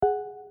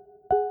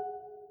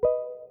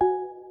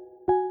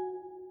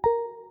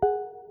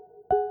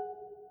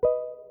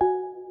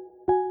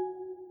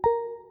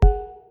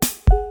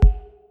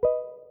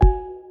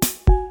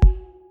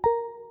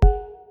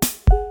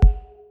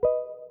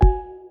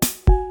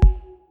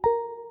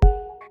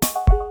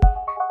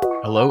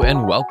Hello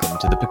and welcome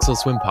to the Pixel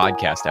Swim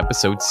Podcast,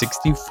 episode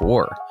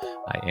 64.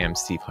 I am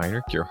Steve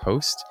Heinrich, your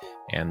host,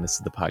 and this is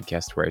the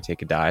podcast where I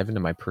take a dive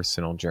into my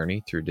personal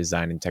journey through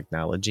design and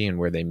technology and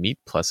where they meet,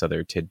 plus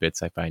other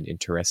tidbits I find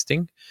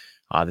interesting.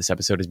 This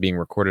episode is being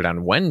recorded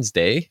on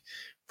Wednesday,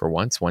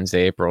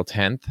 Wednesday, April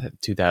 10th,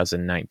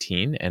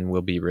 2019, and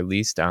will be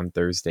released on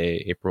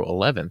Thursday, April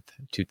 11th,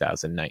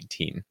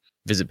 2019.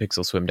 Visit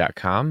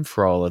pixelswim.com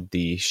for all of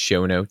the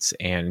show notes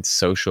and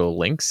social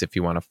links if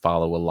you want to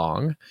follow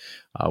along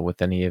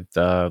with any of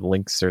the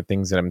links or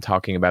things that I'm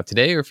talking about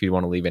today, or if you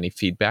want to leave any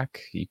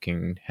feedback, you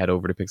can head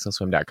over to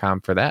pixelswim.com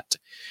for that,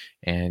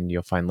 and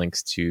you'll find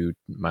links to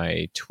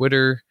my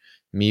Twitter,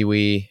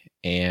 MeWe,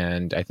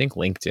 and I think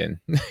LinkedIn.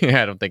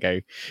 I don't think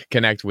I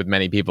connect with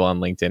many people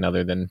on LinkedIn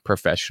other than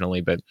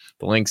professionally, but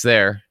the link's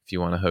there if you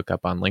want to hook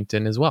up on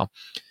LinkedIn as well.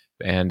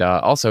 And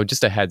also,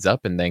 just a heads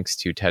up, and thanks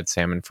to Ted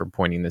Salmon for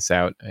pointing this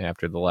out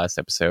after the last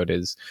episode,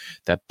 is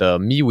that the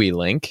MeWe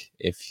link,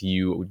 if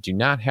you do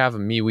not have a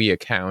MeWe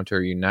account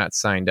or you're not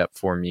signed up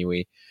for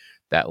MeWe,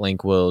 that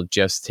link will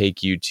just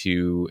take you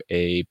to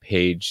a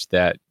page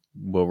that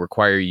will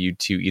require you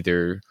to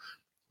either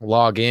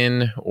log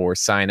in or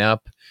sign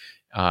up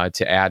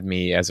to add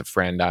me as a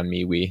friend on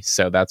MeWe.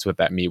 So that's what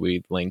that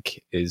MeWe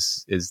link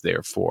is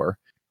there for.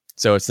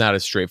 So it's not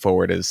as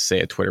straightforward as,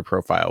 say, a Twitter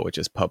profile, which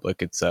is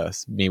public. It's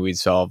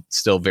MeWe's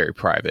still very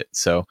private.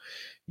 So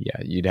yeah,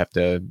 you'd have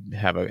to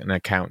have an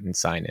account and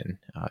sign in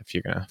if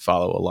you're going to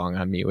follow along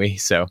on MeWe.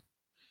 So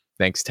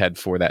thanks, Ted,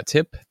 for that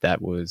tip.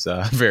 That was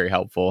very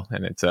helpful,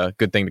 and it's a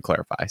good thing to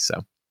clarify.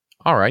 So,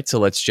 all right, so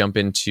let's jump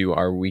into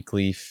our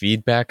weekly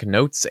feedback,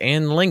 notes,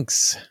 and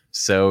links.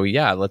 So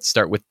yeah, let's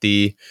start with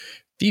the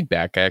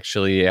feedback.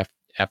 Actually,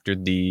 after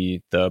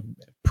the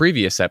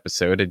previous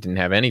episode, I didn't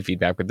have any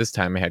feedback, but this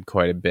time I had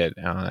quite a bit.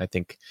 I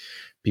think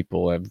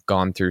people have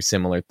gone through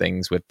similar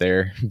things with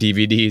their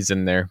DVDs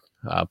and their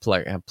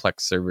Plex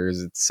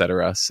servers,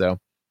 etc. So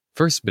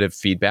first bit of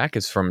feedback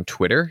is from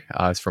Twitter.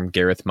 It's from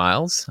Gareth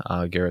Miles.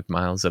 Gareth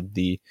Miles of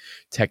the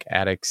Tech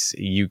Addicts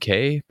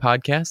UK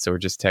podcast, or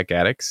just Tech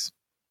Addicts.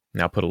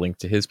 And I'll put a link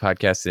to his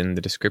podcast in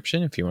the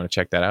description if you want to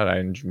check that out.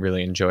 I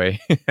really enjoy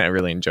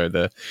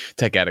the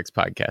Tech Addicts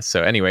podcast.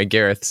 So anyway,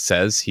 Gareth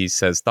says,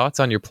 thoughts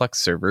on your Plex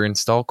server,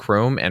 install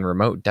Chrome and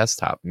remote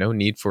desktop. No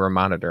need for a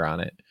monitor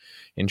on it.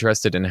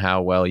 Interested in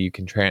how well you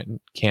can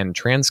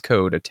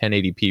transcode a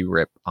 1080p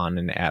RIP on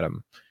an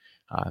Atom.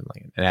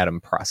 Like an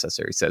Atom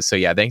processor, he says. So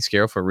yeah, thanks,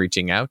 Gareth, for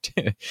reaching out.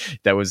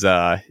 That was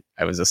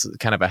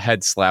kind of a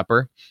head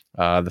slapper.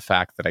 The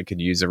fact that I could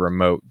use a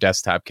remote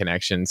desktop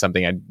connection,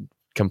 something I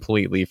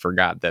completely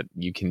forgot that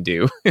you can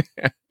do.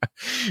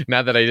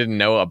 Not that I didn't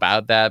know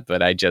about that,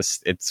 but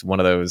it's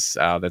one of those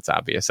that's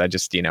obvious. I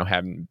just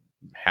haven't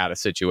had a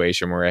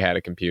situation where I had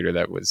a computer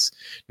that was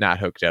not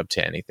hooked up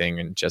to anything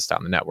and just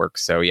on the network.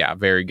 So yeah,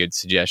 very good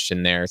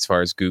suggestion there as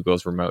far as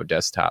Google's remote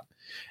desktop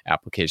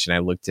application. I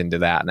looked into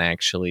that and I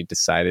actually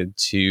decided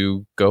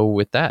to go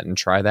with that and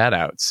try that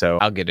out. So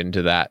I'll get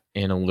into that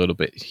in a little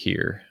bit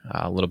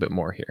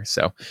more here.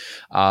 So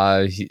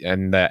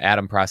and the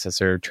Atom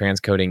processor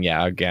transcoding,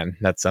 yeah, again,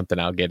 that's something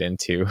I'll get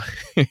into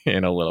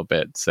in a little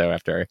bit. So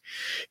after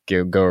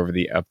I go over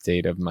the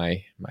update of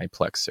my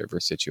Plex server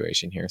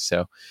situation here.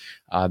 So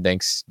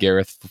thanks,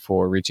 Gareth,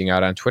 for reaching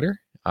out on Twitter.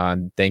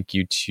 Thank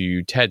you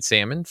to Ted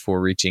Salmon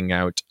for reaching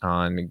out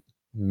on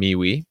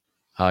MeWe.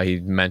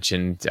 He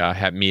mentioned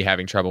me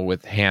having trouble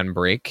with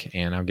Handbrake,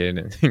 and I'll get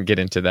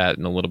into that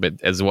in a little bit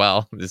as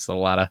well. There's a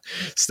lot of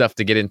stuff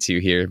to get into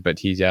here, but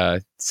he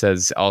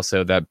says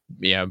also that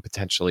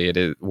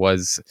potentially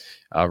was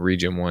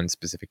Region 1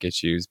 specific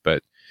issues,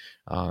 but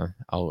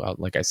I'll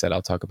like I said,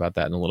 I'll talk about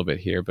that in a little bit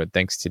here. But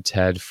thanks to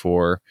Ted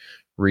for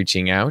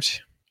reaching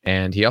out,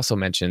 and he also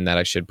mentioned that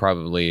it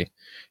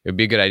would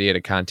be a good idea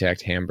to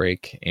contact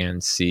Handbrake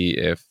and see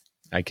if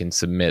I can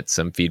submit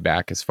some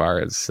feedback as far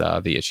as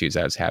the issues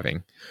I was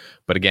having.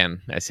 But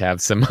again, I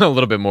have a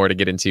little bit more to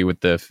get into with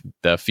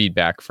the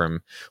feedback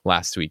from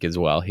last week as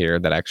well here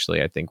that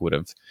actually I think would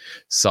have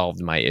solved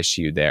my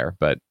issue there.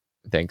 But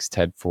thanks,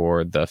 Ted,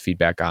 for the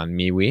feedback on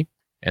MeWe.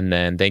 And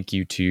then thank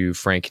you to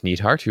Frank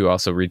Neidhart, who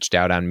also reached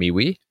out on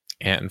MeWe.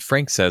 And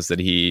Frank says that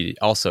he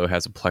also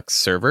has a Plex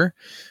server.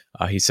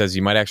 He says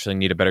you might actually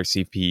need a better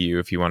CPU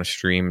if you want to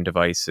stream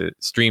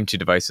to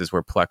devices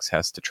where Plex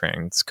has to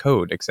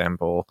transcode.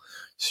 Example,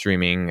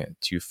 streaming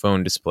to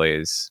phone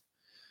displays.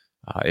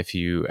 If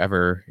you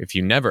never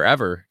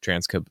ever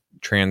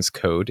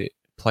transcode,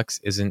 Plex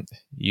isn't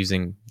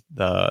using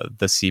the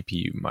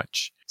CPU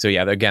much. So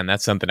yeah, again,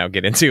 that's something I'll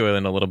get into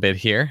in a little bit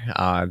here.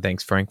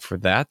 Thanks, Frank, for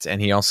that.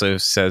 And he also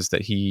says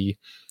that he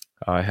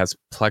has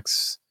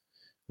Plex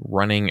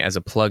running as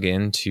a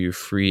plugin to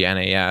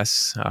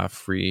FreeNAS,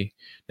 free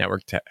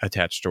network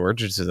attached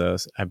storage, which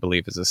is I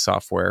believe is a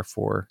software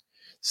for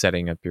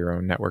setting up your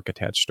own network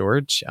attached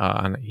storage.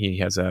 He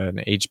has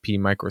an HP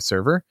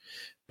microserver,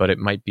 but it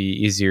might be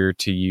easier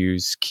to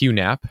use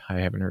QNAP. I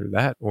haven't heard of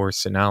that, or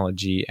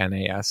Synology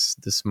NAS.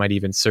 This might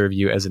even serve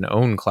you as an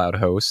own cloud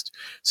host,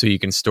 so you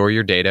can store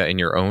your data in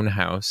your own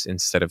house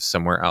instead of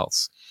somewhere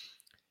else.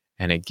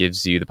 and it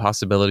gives you the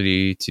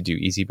possibility to do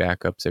easy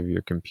backups of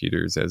your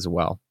computers as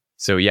well.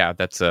 So yeah,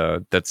 that's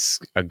a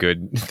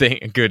good thing,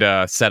 a good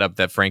setup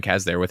that Frank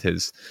has there with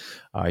his.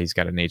 He's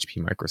got an HP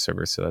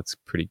microserver, so that's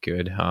pretty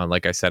good.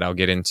 Like I said, I'll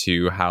get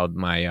into how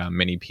my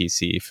mini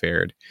PC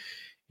fared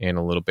in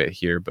a little bit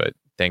here, but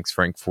thanks,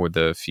 Frank, for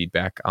the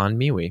feedback on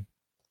MeWe.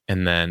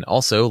 And then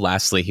also,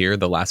 lastly here,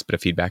 the last bit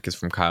of feedback is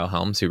from Kyle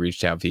Helms, who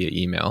reached out via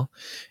email,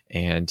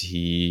 and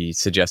he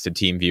suggested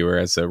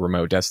TeamViewer as a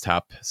remote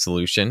desktop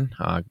solution.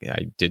 I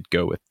did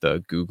go with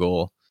the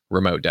Google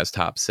remote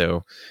desktop.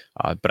 So,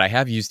 but I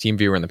have used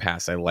TeamViewer in the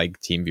past. I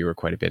like TeamViewer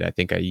quite a bit. I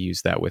think I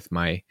use that with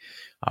my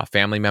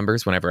family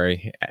members whenever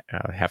I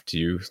have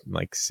to,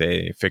 like,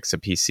 say, fix a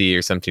PC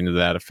or something to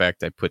that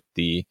effect. I put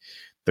the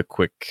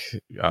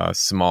quick,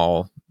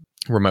 small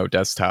remote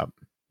desktop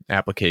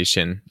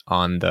application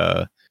on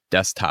the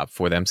desktop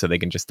for them, so they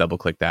can just double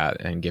click that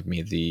and give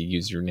me the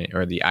username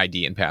or the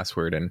ID and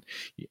password, and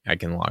I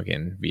can log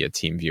in via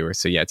TeamViewer.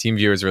 So yeah,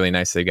 TeamViewer is really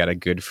nice. They got a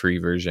good free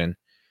version.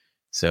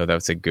 So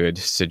that's a good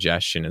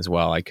suggestion as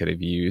well. I could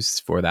have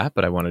used for that,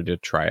 but I wanted to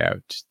try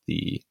out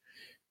the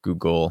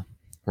Google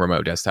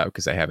remote desktop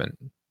because I haven't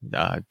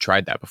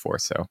tried that before.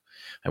 So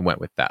I went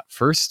with that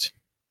first.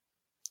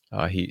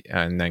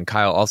 And then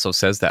Kyle also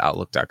says that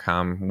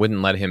Outlook.com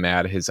wouldn't let him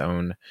add his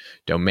own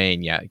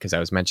domain yet, because I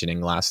was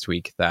mentioning last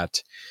week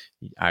that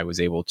I was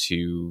able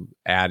to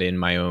add in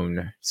my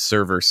own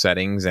server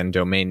settings and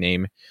domain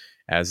name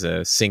as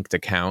a synced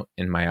account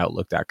in my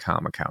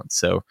Outlook.com account.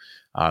 So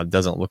it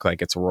doesn't look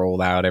like it's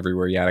rolled out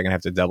everywhere yet. I'm going to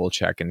have to double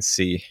check and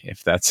see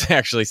if that's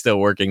actually still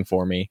working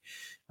for me.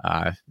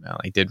 I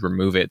did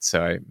remove it,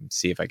 so I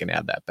see if I can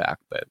add that back.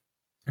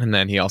 And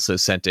then he also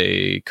sent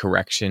a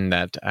correction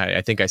that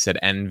I think I said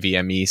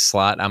NVMe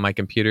slot on my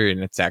computer,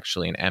 and it's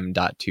actually an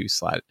M.2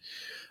 slot.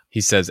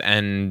 He says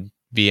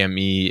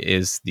NVMe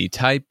is the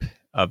type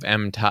of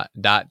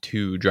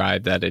M.2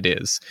 drive that it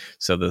is.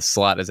 So the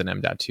slot is an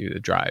M.2, the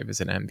drive is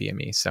an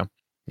NVMe. So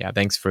yeah,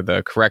 thanks for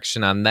the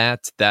correction on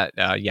that.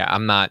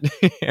 I'm not,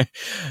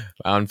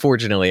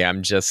 unfortunately,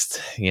 I'm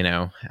just,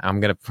 I'm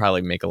going to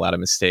probably make a lot of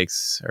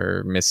mistakes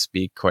or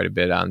misspeak quite a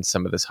bit on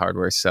some of this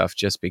hardware stuff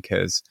just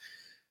because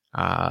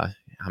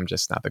I'm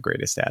just not the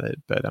greatest at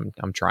it, but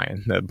I'm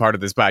trying. The part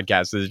of this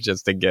podcast is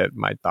just to get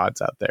my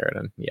thoughts out there.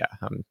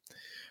 And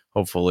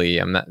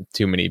hopefully not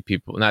too many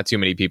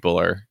people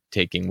are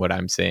taking what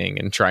I'm saying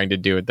and trying to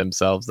do it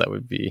themselves. That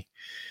would be,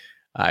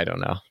 I don't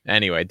know.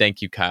 Anyway,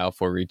 thank you, Kyle,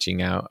 for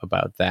reaching out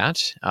about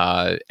that.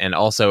 And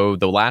also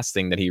the last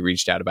thing that he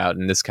reached out about,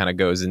 and this kind of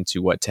goes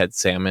into what Ted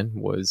Salmon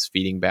was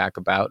feeding back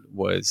about,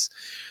 was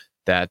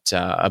that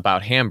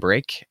about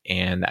Handbrake.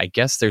 And I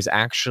guess there's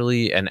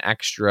actually an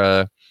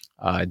extra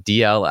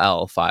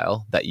DLL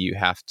file that you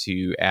have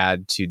to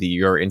add to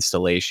your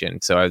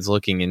installation. So I was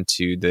looking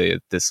into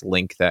this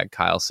link that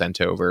Kyle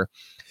sent over,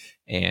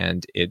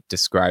 and it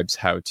describes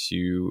how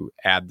to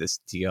add this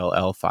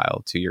DLL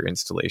file to your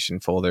installation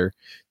folder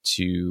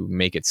to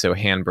make it so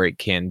Handbrake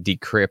can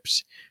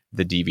decrypt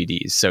the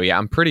DVDs. So yeah,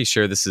 I'm pretty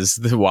sure this is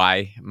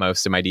why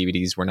most of my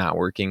DVDs were not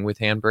working with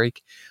Handbrake.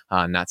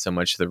 Not so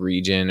much the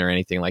region or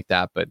anything like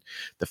that, but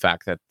the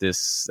fact that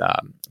this,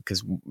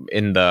 because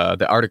in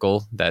the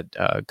article that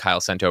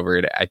Kyle sent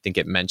over, I think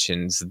it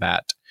mentions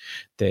that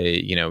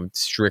they,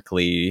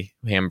 strictly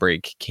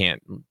Handbrake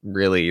can't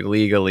really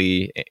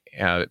legally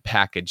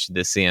package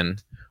this in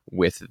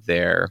with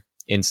their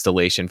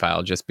installation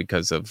file just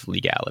because of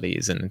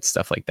legalities and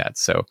stuff like that.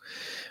 So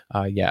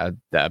I'm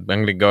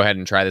going to go ahead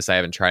and try this. I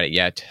haven't tried it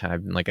yet.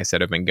 Like I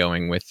said, I've been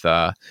going with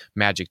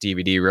Magic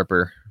DVD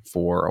Ripper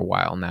for a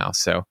while now,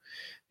 so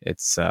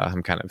it's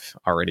I'm kind of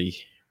already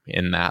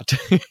in that.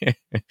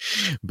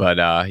 But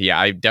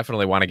I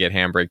definitely want to get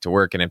Handbrake to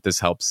work, and if this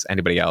helps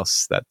anybody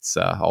else, that's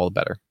all the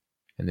better.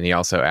 And then he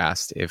also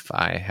asked if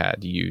I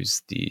had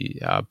used the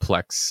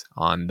Plex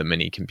on the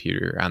mini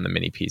computer, on the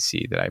mini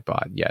PC that I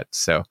bought yet.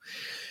 So,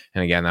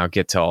 and again, I'll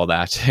get to all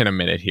that in a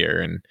minute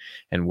here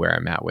and where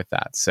I'm at with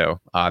that.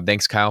 So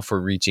thanks, Kyle,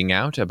 for reaching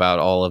out about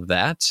all of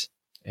that.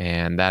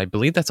 And I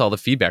believe that's all the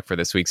feedback for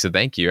this week. So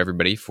thank you,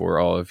 everybody, for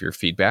all of your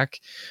feedback.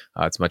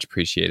 It's much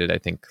appreciated. I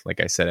think, like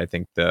I said, I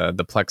think the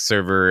Plex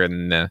server,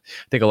 and I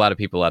think a lot of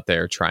people out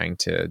there are trying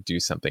to do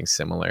something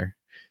similar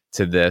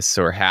to this,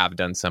 or have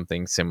done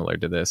something similar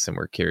to this, and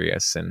we're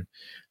curious and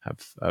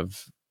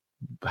of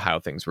how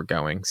things were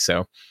going.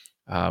 So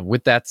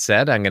with that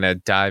said, I'm going to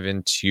dive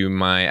into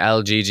my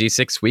LG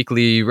G6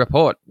 weekly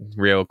report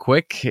real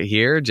quick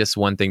here. Just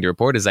one thing to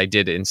report is I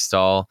did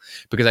install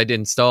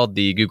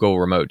the Google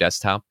Remote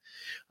Desktop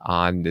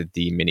on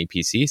the mini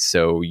PC.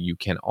 So you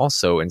can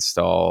also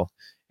install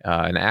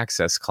an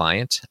Access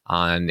client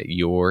on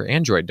your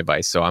Android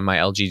device. So on my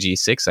LG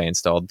G6, I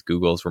installed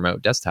Google's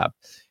Remote Desktop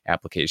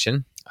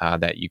application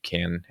that you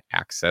can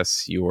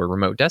access your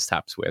remote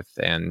desktops with.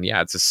 And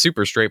yeah, it's a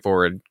super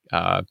straightforward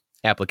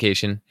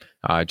application.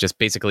 Just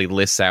basically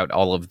lists out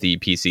all of the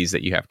PCs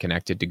that you have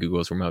connected to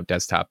Google's Remote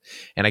Desktop.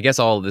 And I guess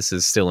all of this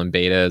is still in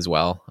beta as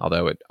well,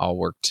 although it all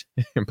worked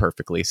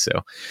perfectly.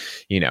 So,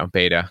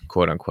 beta,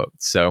 quote unquote.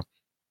 So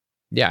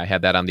yeah, I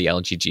had that on the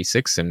LG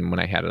G6, and when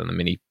I had it on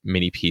the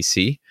mini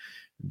PC,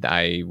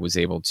 I was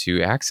able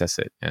to access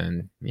it,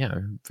 and yeah,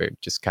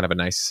 just kind of a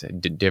nice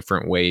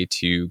different way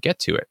to get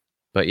to it.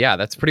 But yeah,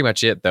 that's pretty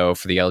much it though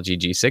for the LG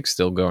G6,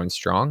 still going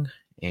strong.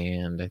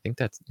 And I think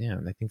that's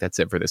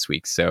it for this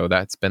week. So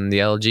that's been the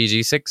LG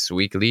G6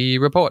 weekly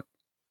report.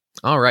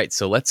 All right,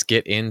 so let's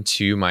get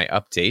into my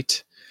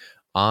update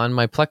on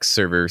my Plex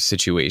server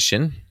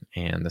situation,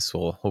 and this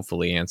will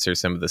hopefully answer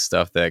some of the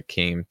stuff that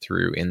came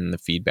through in the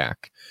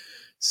feedback.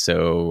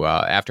 So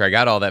after I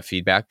got all that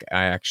feedback,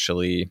 I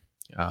actually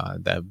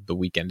the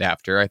weekend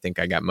after, I think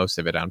I got most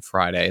of it on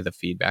Friday, the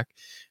feedback,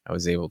 I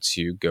was able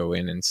to go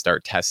in and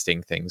start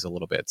testing things a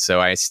little bit. So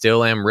I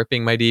still am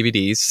ripping my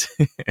DVDs.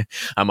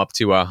 I'm up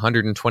to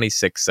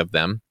 126 of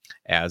them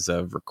as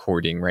of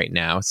recording right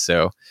now.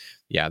 So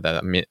yeah, the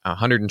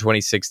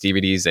 126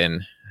 DVDs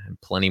and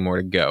plenty more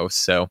to go.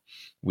 So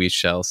we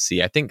shall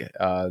see. I think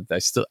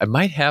I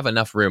might have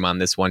enough room on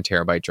this 1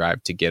 terabyte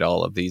drive to get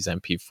all of these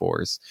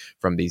MP4s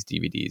from these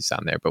DVDs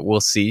on there, but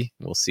we'll see.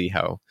 We'll see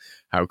how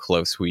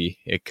close we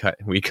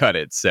cut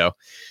it. So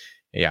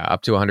yeah,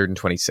 up to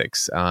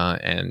 126.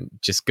 And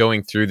just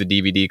going through the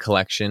DVD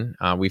collection,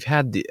 we've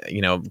had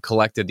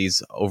collected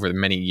these over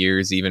many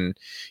years, even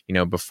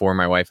before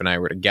my wife and I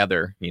were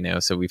together.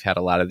 So we've had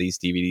a lot of these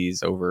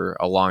DVDs over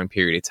a long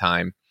period of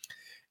time.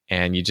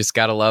 And you just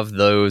gotta love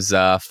those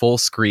full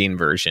screen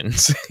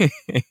versions.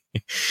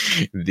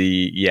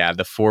 The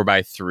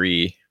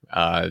 4x3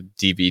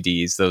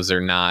 DVDs, those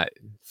are not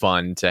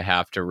fun to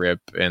have to rip,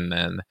 and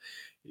then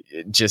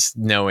just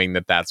knowing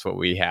that that's what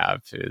we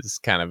have is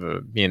kind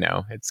of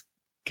it's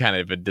kind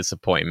of a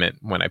disappointment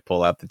when I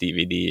pull out the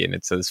DVD and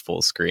it says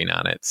full screen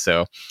on it.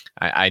 So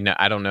I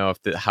don't know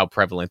how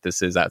prevalent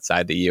this is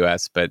outside the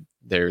US, but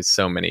there's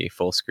so many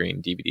full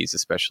screen DVDs,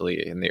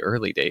 especially in the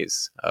early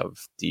days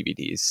of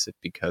DVDs,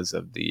 because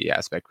of the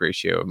aspect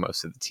ratio of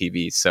most of the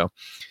TVs. So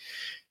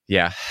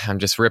yeah, I'm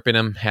just ripping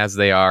them as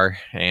they are,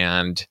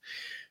 and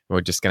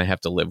we're just going to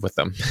have to live with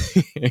them.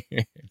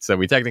 So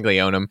we technically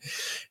own them,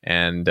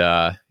 and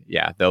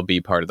they'll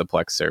be part of the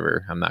Plex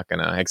server. I'm not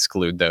going to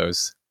exclude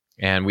those.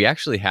 And we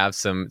actually have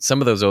some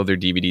of those older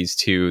DVDs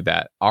too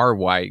that are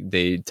wide.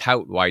 They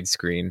tout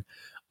widescreen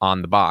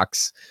on the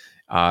box,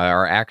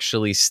 are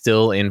actually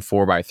still in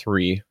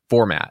 4x3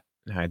 format.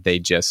 They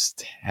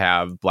just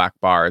have black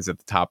bars at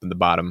the top and the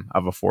bottom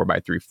of a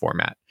 4x3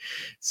 format.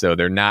 So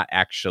they're not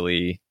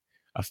actually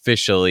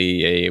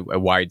officially a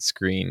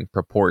widescreen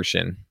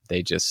proportion.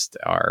 They just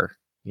are,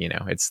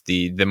 it's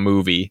the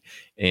movie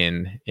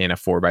in a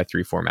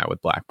 4x3 format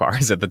with black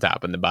bars at the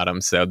top and the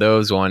bottom. So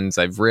those ones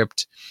I've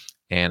ripped,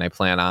 and I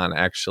plan on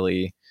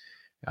actually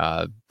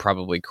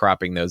probably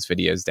cropping those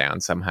videos down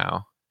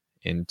somehow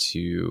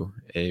into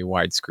a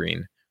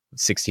widescreen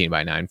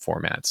 16:9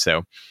 format.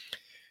 So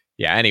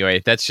yeah,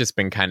 anyway, that's just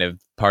been kind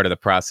of part of the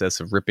process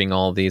of ripping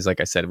all of these.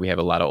 Like I said, we have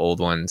a lot of old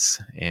ones,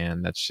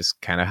 and that's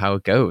just kind of how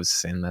it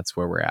goes, and that's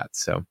where we're at.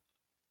 So,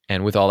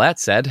 and with all that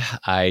said,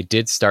 I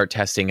did start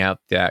testing out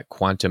that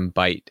Quantum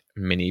Byte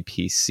mini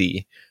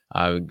PC.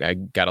 I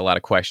got a lot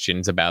of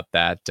questions about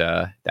that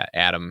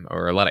Atom,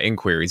 or a lot of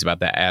inquiries about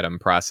that Atom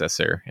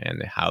processor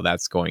and how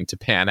that's going to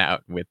pan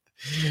out with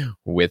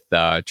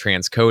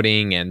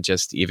transcoding and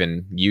just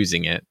even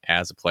using it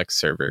as a Plex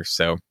server.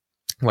 So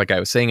like I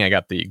was saying, I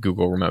got the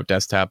Google Remote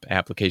Desktop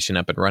application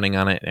up and running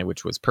on it,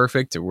 which was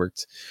perfect. It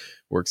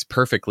works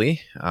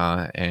perfectly,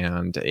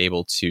 and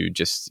able to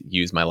just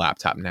use my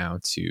laptop now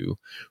to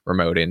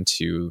remote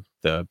into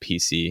the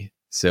PC.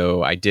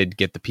 So I did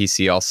get the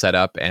PC all set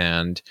up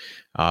and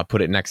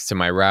put it next to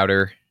my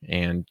router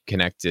and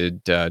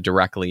connected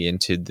directly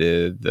into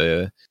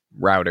the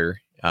router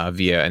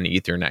via an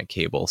Ethernet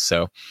cable.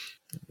 So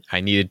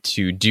I needed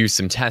to do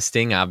some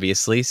testing,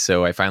 obviously.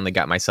 So I finally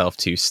got myself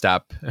to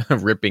stop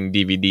ripping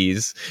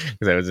DVDs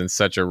because I was in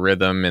such a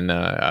rhythm and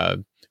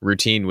a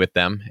routine with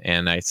them.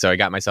 And so I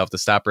got myself to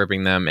stop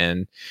ripping them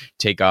and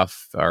take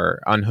off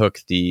or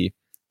unhook the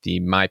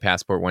My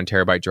Passport 1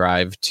 terabyte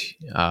drive.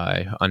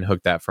 I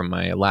unhooked that from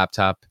my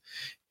laptop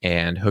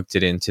and hooked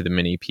it into the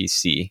mini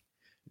PC,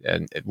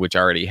 which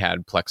already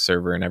had Plex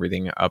server and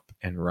everything up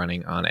and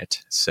running on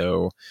it.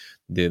 So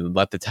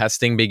let the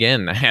testing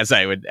begin, as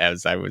I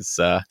was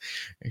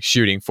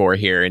shooting for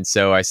here. And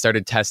so I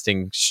started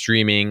testing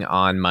streaming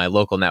on my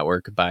local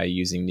network by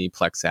using the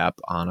Plex app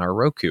on our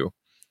Roku.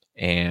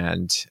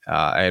 And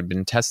I had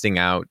been testing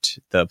out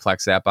the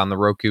Plex app on the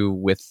Roku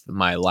with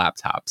my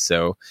laptop.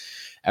 So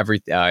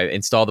I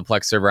installed the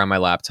Plex server on my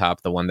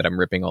laptop, the one that I'm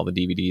ripping all the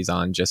DVDs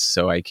on, just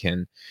so I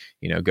can,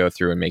 go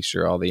through and make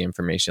sure all the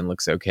information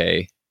looks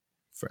okay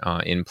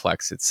in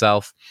Plex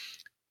itself.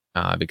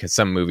 Because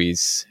some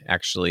movies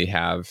actually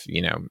have,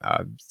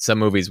 some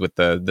movies with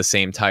the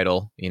same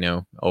title,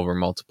 over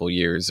multiple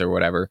years or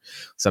whatever,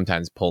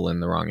 sometimes pull in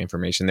the wrong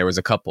information. There was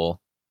a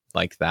couple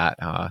like that.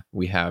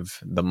 We have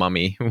The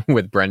Mummy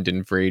with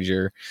Brendan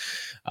Fraser.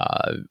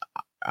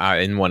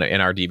 in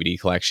our DVD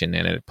collection,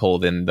 and it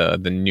pulled in the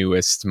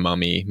newest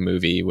Mummy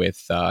movie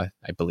with I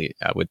believe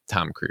with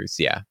Tom Cruise.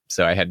 Yeah,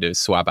 so I had to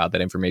swap out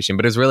that information,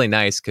 but it was really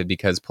nice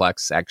because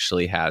Plex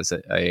actually has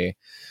a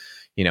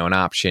an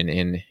option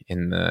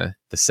in the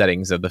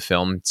settings of the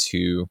film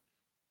to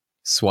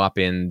swap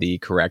in the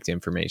correct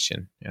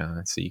information,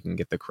 so you can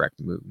get the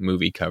correct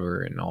movie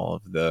cover and all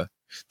of the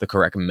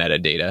correct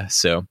metadata.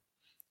 So,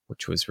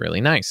 which was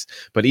really nice.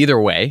 But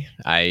either way,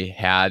 I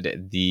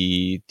had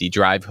the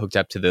drive hooked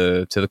up to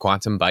the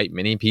Quantum Byte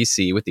mini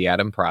PC with the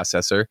Atom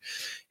processor,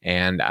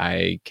 and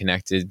I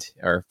connected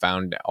or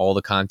found all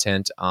the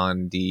content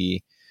on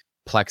the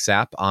Plex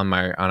app on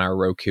our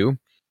Roku.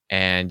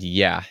 And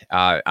yeah,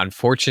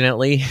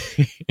 unfortunately,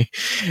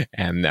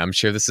 and I'm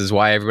sure this is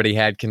why everybody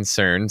had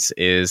concerns,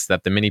 is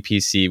that the mini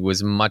PC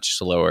was much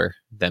slower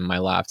than my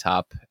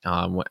laptop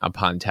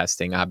upon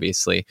testing,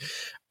 obviously,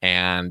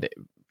 and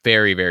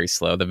very, very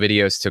slow. The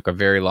videos took a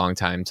very long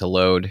time to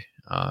load.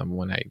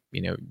 When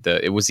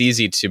it was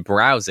easy to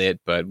browse it,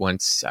 but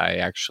once I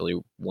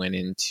actually went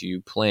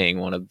into playing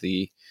one of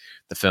the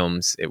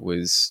films, it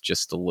was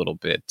just a little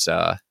bit,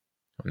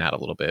 not a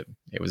little bit.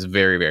 It was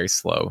very, very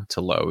slow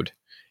to load.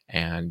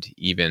 And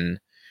even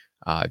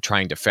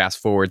trying to fast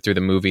forward through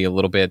the movie a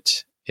little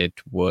bit, it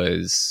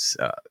was,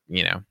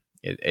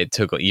 it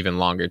took even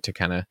longer to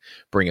kind of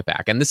bring it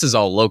back. And this is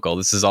all local.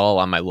 This is all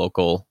on my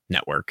local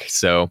network.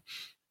 So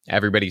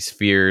everybody's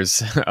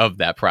fears of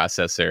that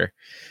processor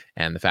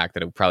and the fact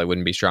that it probably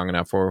wouldn't be strong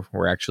enough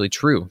were actually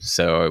true.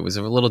 So it was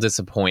a little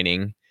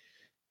disappointing.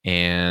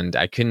 And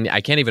I can't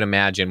even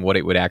imagine what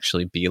it would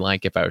actually be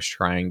like if I was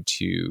trying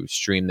to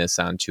stream this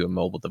onto a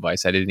mobile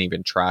device. I didn't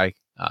even try.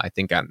 I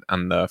think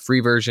on the free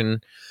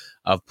version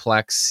of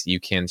Plex, you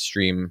can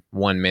stream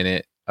 1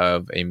 minute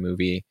of a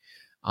movie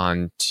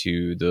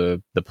onto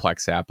the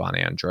Plex app on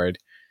Android.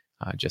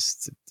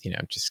 Just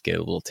get a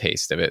little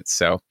taste of it.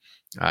 So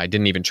I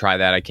didn't even try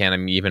that. I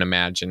can't even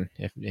imagine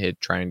if it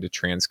trying to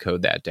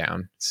transcode that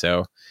down.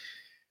 So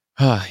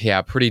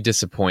yeah, pretty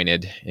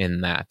disappointed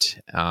in that.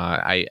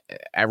 I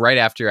right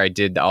after I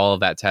did all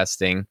of that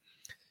testing,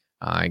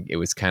 it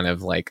was kind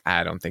of like,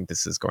 I don't think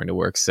this is going to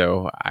work.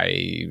 So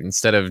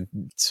instead of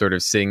sort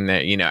of sitting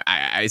there,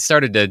 I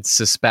started to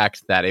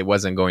suspect that it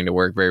wasn't going to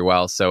work very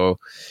well. So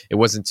it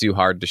wasn't too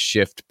hard to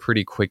shift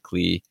pretty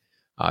quickly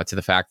to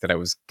the fact that I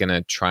was going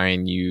to try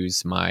and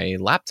use my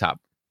laptop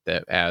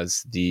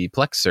as the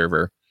Plex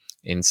server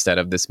instead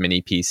of this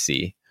mini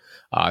PC.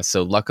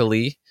 So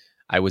luckily,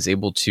 I was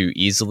able to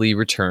easily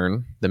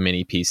return the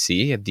mini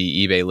PC.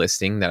 The eBay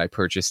listing that I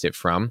purchased it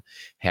from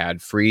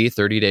had free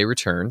 30-day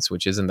returns,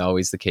 which isn't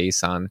always the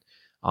case on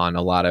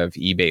a lot of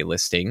eBay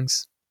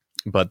listings.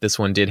 But this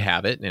one did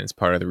have it, and it's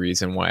part of the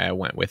reason why I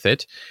went with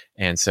it.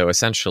 And so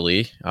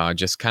essentially,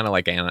 just kind of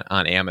like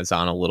on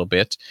Amazon a little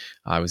bit,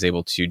 I was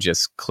able to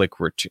just click,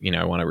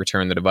 I want to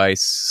return the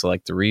device,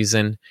 select the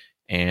reason,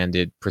 and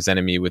it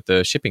presented me with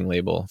the shipping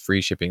label,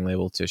 free shipping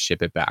label to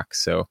ship it back.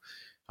 So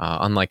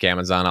unlike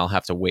Amazon, I'll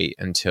have to wait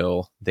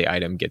until the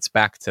item gets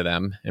back to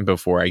them and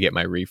before I get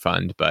my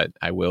refund, but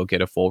I will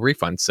get a full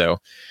refund. So,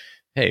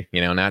 hey,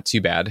 not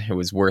too bad. It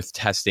was worth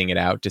testing it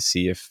out to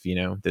see if,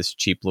 this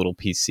cheap little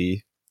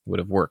PC would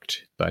have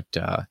worked. But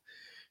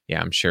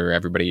yeah, I'm sure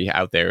everybody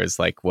out there is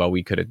like, well,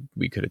 we could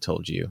have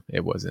told you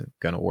it wasn't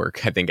going to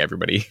work. I think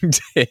everybody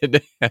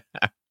did.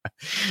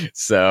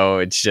 So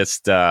it's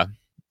just, I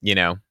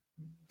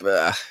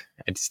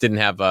just didn't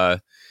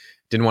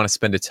want to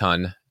spend a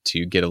ton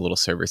to get a little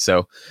server. So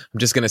I'm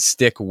just going to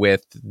stick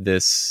with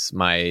this,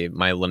 my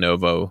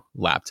Lenovo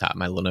laptop,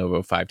 my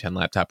Lenovo 510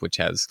 laptop, which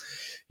has,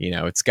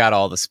 it's got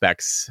all the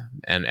specs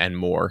and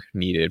more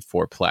needed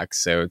for Plex.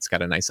 So it's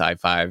got a nice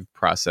i5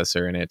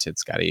 processor in it.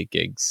 It's got 8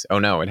 gigs. Oh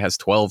no, it has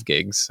 12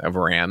 gigs of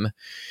RAM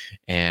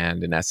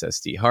and an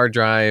SSD hard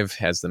drive,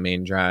 has the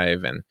main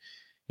drive. And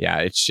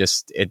yeah,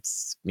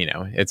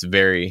 it's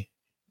very,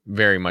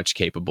 very much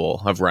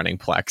capable of running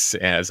Plex,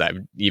 as I've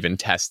even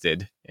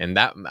tested. And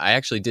that I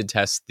actually did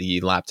test the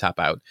laptop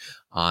out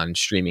on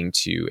streaming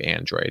to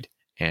Android,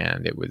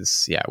 and it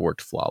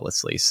worked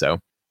flawlessly. So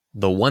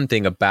the one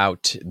thing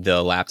about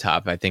the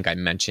laptop I think I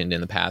mentioned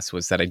in the past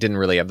was that I didn't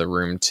really have the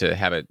room to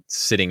have it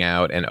sitting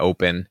out and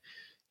open.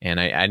 And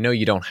I know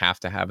you don't have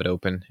to have it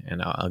open,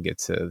 and I'll get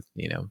to,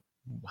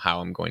 how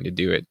I'm going to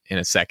do it in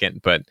a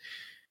second. But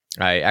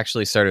I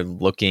actually started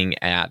looking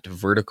at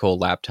vertical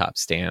laptop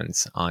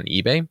stands on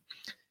eBay.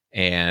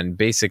 And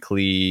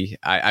basically,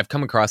 I've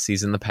come across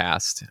these in the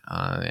past,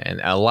 and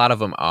a lot of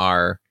them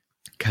are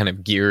kind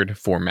of geared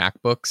for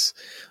MacBooks.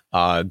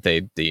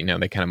 They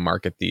kind of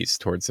market these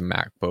towards the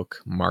MacBook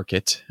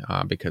market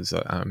because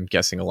I'm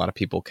guessing a lot of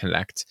people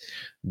connect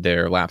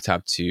their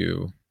laptop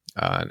to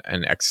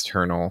an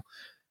external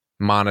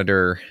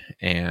monitor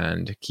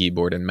and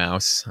keyboard and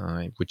mouse,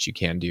 which you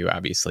can do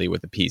obviously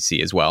with a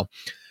PC as well.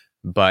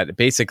 But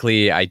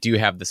basically, I do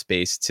have the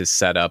space to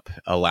set up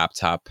a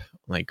laptop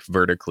like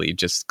vertically,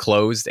 just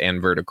closed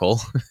and vertical,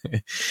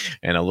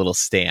 and a little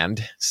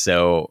stand.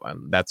 So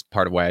that's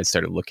part of why I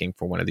started looking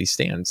for one of these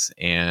stands.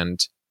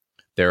 And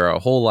there are a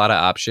whole lot of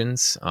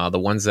options. The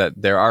ones that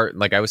there are,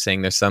 like I was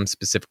saying, there's some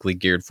specifically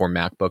geared for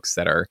MacBooks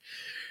that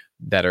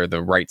are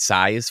the right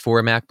size for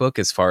a MacBook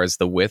as far as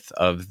the width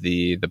of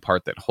the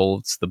part that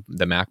holds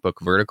the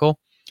MacBook vertical.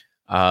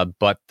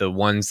 But the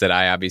ones that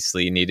I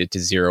obviously needed to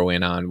zero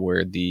in on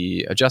were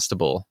the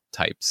adjustable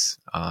types.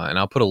 And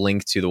I'll put a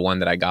link to the one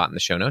that I got in the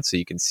show notes so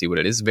you can see what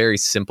it is. Very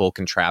simple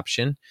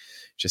contraption,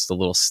 just a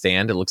little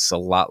stand. It looks a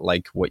lot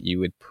like what you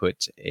would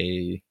put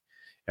a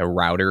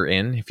router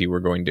in if you were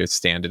going to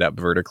stand it up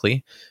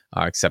vertically,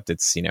 except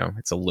it's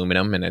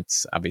aluminum and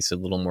it's obviously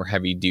a little more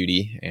heavy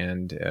duty,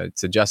 and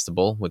it's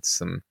adjustable with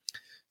some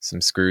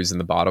screws in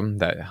the bottom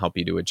that help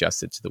you to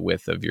adjust it to the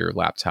width of your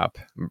laptop,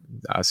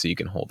 so you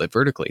can hold it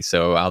vertically.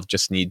 So I'll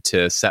just need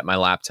to set my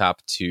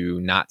laptop to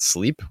not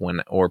sleep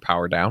or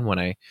power down when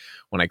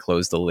I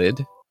close the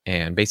lid.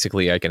 And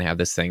basically I can have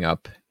this thing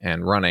up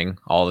and running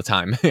all the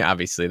time.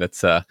 Obviously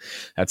that's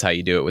how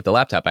you do it with the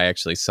laptop. I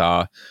actually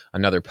saw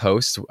another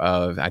post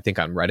I think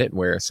on Reddit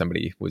where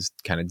somebody was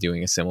kind of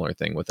doing a similar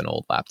thing with an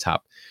old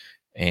laptop.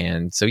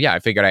 And so, yeah, I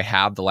figured I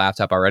have the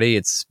laptop already.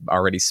 It's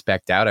already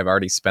spec'd out. I've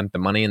already spent the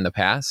money in the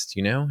past,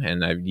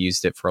 and I've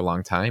used it for a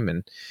long time.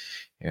 And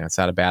it's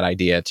not a bad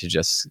idea to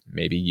just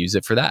maybe use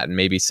it for that. And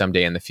maybe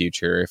someday in the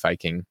future, if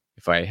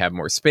I have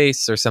more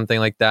space or something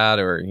like that,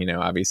 or,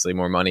 obviously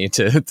more money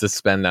to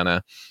spend on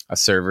a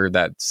server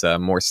that's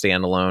more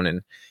standalone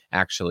and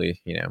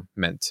actually,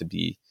 meant to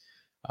be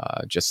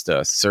just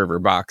a server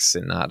box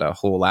and not a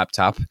whole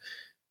laptop,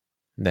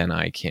 then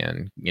I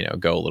can,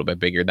 go a little bit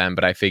bigger then.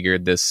 But I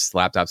figured this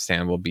laptop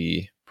stand will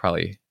be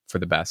probably for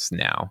the best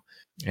now.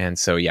 And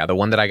so, yeah, the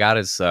one that I got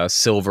is a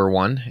silver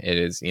one. It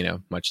is,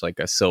 much like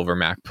a silver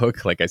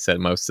MacBook. Like I said,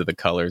 most of the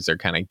colors are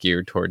kind of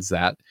geared towards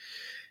that.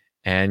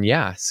 And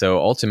yeah, so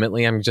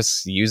ultimately I'm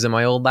just using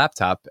my old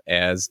laptop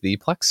as the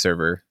Plex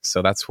server.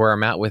 So that's where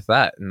I'm at with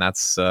that. And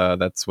that's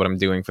what I'm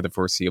doing for the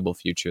foreseeable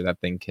future. That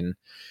thing can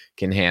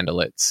handle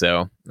it.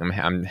 So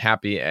I'm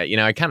happy.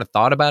 I kind of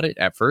thought about it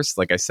at first,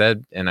 like I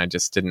said, and I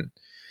just didn't,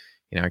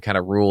 I kind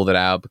of ruled it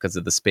out because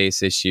of the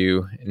space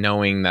issue,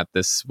 knowing that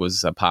this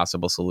was a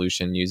possible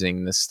solution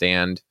using the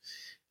stand.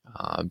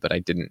 But I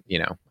didn't,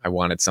 I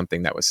wanted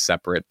something that was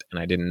separate, and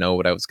I didn't know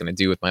what I was going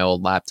to do with my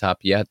old laptop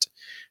yet.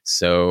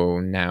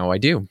 So now I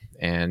do.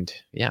 And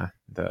yeah,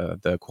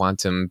 the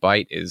Quantum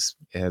Byte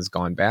has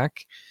gone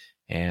back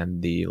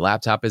and the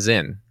laptop is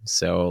in.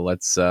 So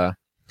let's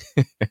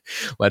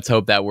let's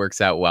hope that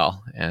works out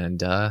well. And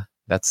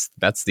that's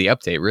the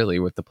update really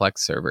with the Plex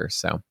server.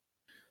 So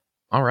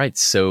all right.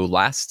 So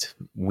last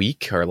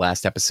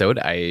episode,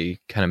 I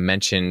kind of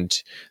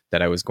mentioned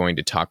that I was going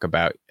to talk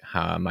about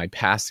my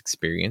past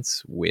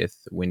experience with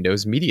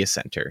Windows Media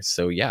Center.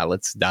 So yeah,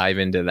 let's dive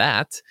into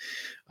that.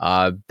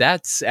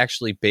 That's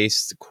actually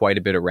based quite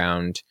a bit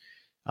around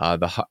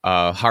the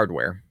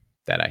hardware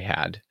that I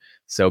had.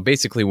 So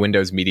basically,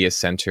 Windows Media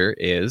Center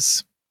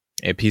is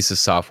a piece of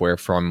software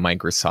from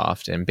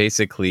Microsoft. And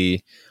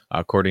basically,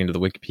 according to the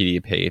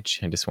Wikipedia page,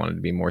 I just wanted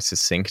to be more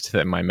succinct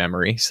than my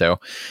memory. So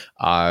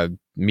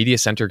Media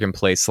Center can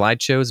play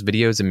slideshows,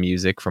 videos, and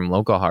music from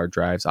local hard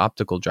drives,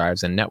 optical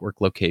drives, and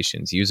network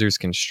locations. Users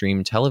can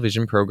stream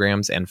television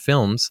programs and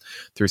films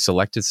through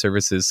selected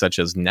services such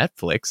as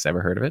Netflix.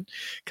 Ever heard of it?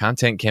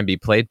 Content can be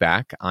played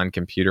back on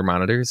computer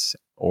monitors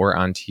or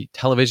on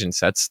television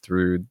sets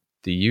through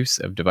the use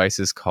of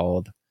devices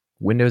called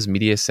Windows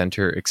Media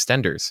Center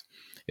extenders.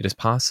 It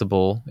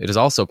is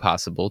also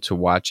possible to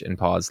watch and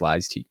pause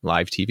live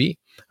TV.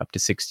 Up to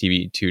 6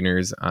 TV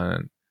tuners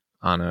on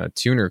a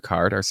tuner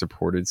card are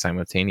supported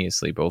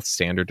simultaneously. Both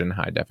standard and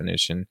high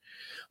definition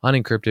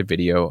unencrypted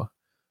video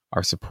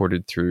are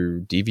supported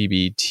through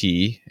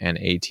DVB-T and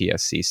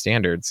ATSC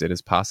standards. It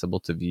is possible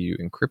to view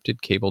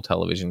encrypted cable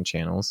television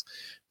channels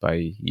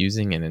by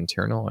using an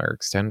internal or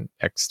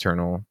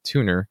external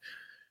tuner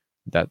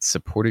that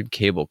supported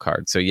cable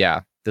card. So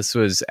yeah, this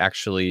was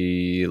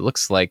actually,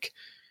 looks like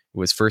it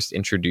was first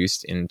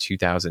introduced in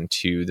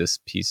 2002, this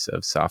piece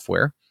of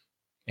software.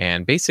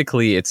 And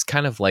basically, it's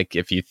kind of like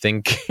if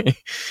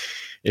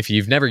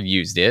you've never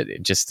used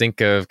it, just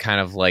think of kind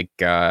of like,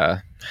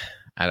 I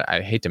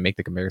hate to make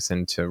the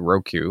comparison to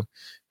Roku,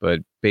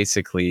 but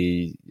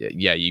basically,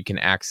 yeah, you can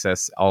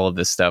access all of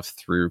this stuff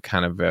through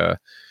kind of a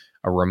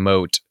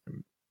remote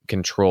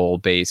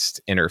control-based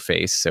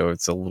interface. So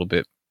it's a little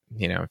bit,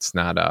 it's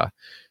not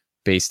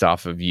based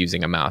off of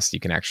using a mouse.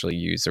 You can actually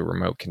use a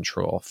remote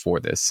control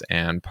for this.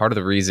 And part of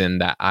the reason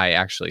that I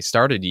actually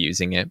started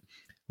using it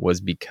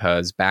was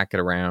because back at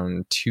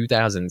around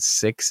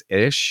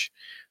 2006-ish,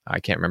 I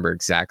can't remember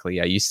exactly,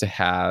 I used to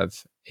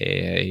have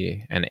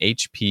an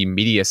HP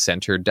Media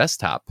Center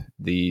desktop,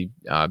 the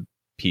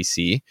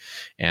PC,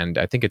 and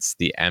I think it's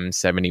the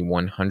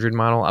M7100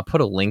 model. I'll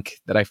put a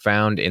link that I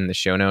found in the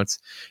show notes,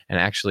 and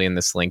actually in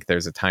this link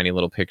there's a tiny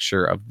little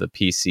picture of the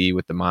PC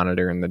with the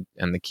monitor and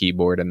the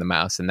keyboard and the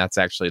mouse, and that's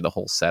actually the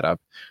whole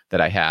setup that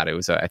I had. It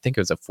was I think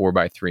it was a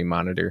 4x3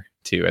 monitor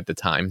too at the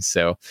time.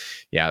 So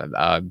yeah,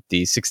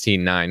 the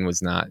 16.9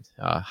 was not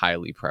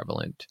highly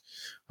prevalent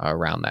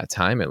around that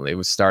time. It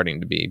was starting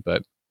to be,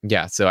 but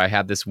yeah, so I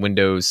had this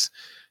Windows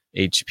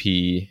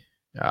HP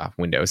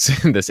Windows,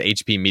 this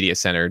HP Media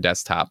Center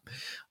desktop.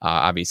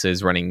 Obviously,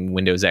 is running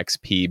Windows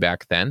XP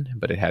back then,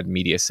 but it had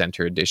Media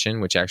Center Edition,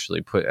 which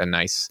actually put a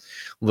nice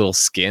little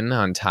skin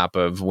on top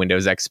of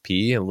Windows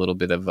XP, a little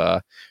bit of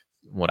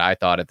what I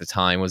thought at the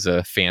time was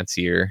a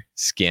fancier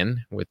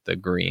skin with the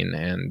green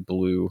and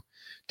blue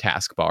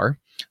taskbar.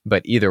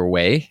 But either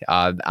way,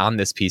 on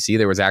this PC,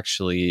 there was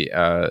actually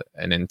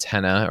an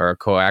antenna or a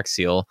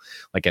coaxial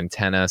like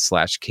antenna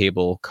 /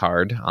 cable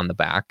card on the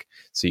back.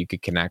 So you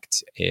could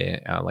connect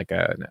like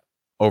an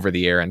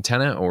over-the-air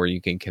antenna, or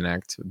you can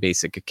connect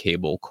basic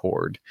cable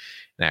cord,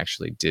 and I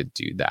actually did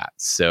do that.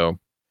 So,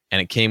 and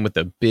it came with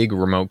a big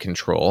remote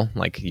control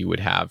like you would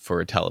have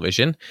for a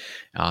television,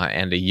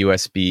 and a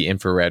USB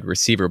infrared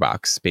receiver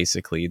box,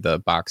 basically the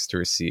box to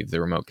receive the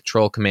remote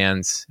control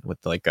commands, with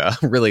like a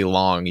really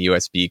long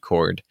USB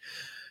cord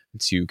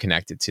to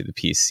connect it to the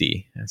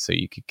PC. And so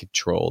you could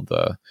control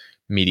the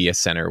media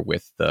center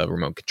with the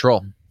remote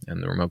control.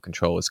 And the remote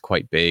control was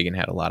quite big and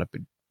had a lot of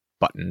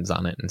buttons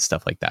on it and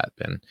stuff like that.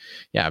 And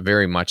yeah,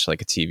 very much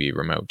like a TV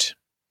remote.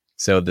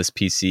 So this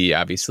PC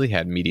obviously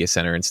had Media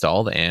Center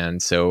installed.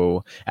 And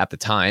so at the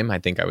time, I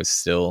think I was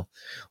still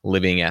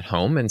living at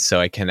home. And so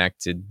I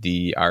connected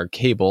our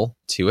cable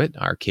to it.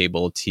 Our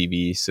cable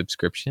TV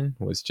subscription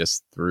was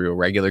just through a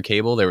regular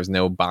cable. There was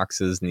no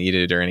boxes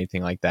needed or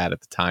anything like that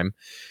at the time.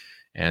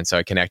 And so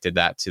I connected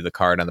that to the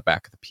card on the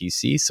back of the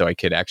PC, so I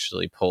could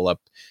actually pull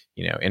up,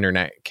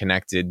 internet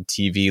connected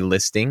TV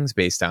listings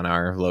based on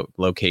our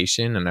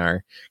location and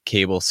our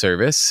cable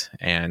service.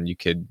 And you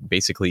could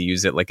basically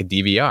use it like a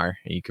DVR.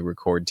 You could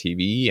record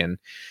TV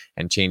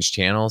and change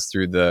channels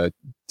through the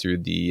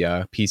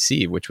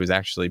PC, which was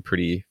actually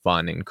pretty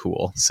fun and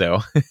cool. So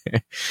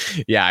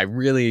yeah, I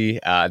really,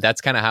 that's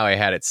kind of how I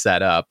had it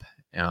set up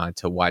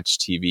to watch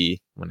TV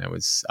when I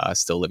was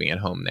still living at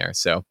home there.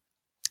 So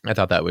I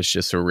thought that was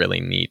just a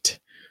really neat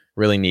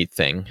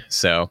thing.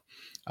 So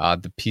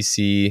the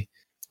PC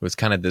was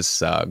kind of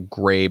this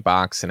gray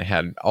box, and it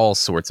had all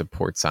sorts of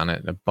ports on it,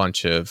 and a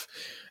bunch of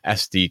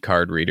SD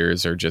card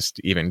readers, or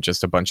just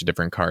a bunch of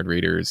different card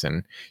readers,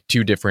 and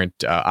 2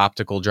 different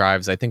optical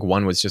drives. I think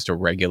one was just a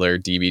regular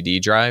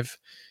DVD drive,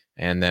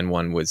 and then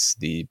one was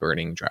the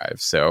burning drive.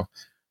 So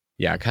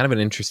yeah, kind of an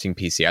interesting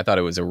PC. I thought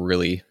it was a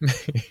really,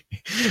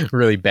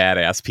 really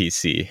badass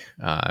PC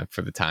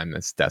for the time,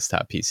 this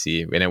desktop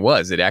PC.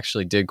 And it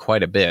actually did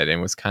quite a bit,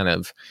 and was kind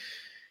of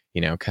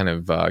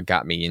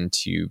got me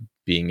into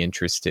being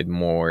interested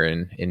more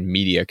in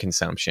media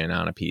consumption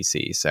on a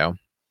PC. So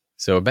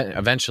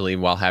eventually,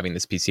 while having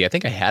this PC, I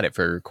think I had it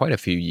for quite a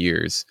few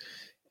years.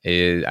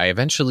 I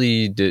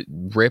eventually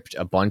ripped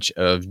a bunch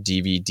of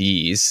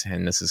DVDs,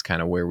 and this is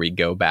kind of where we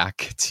go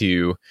back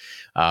to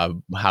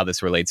how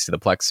this relates to the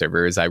Plex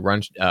servers. I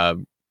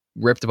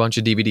ripped a bunch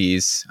of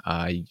DVDs,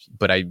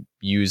 but I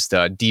used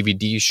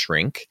DVD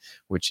Shrink,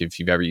 which, if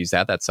you've ever used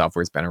that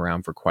software has been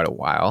around for quite a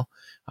while.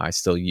 I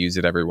still use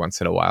it every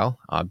once in a while.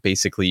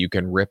 Basically, you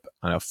can rip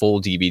a full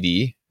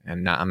DVD.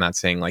 And I'm not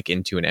saying like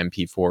into an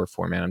MP4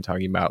 format. I'm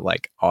talking about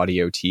like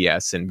audio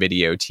TS and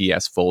video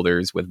TS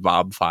folders with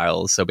VOB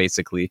files. So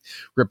basically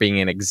ripping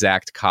an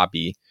exact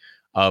copy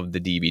of the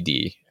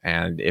DVD.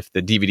 And if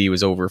the DVD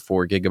was over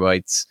 4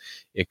 gigabytes,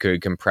 it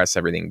could compress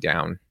everything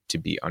down to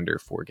be under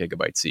 4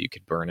 gigabytes, so you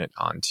could burn it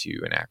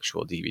onto an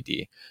actual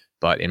DVD.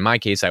 But in my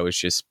case, I was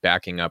just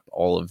backing up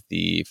all of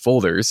the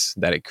folders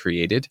that it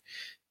created.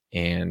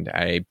 And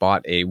I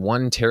bought a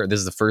 1 terabyte. This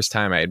is the first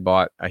time I had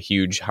bought a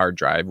huge hard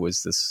drive.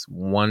 Was this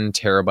 1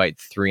 terabyte,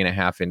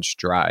 3.5 inch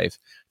drive?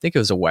 I think it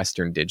was a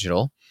Western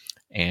Digital.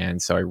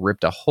 And so I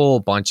ripped a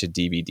whole bunch of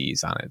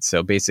DVDs on it.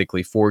 So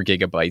basically 4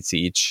 gigabytes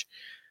each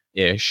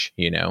ish,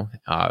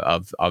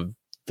 of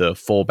the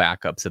full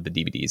backups of the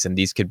DVDs. And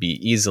these could be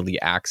easily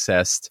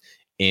accessed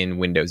in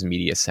Windows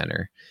Media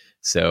Center.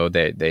 So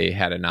they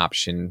had an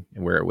option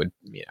where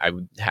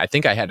I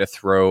think I had to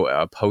throw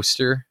a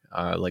poster,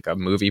 like a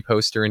movie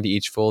poster, into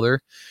each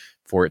folder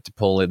for it to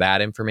pull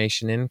that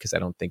information in, because I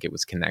don't think it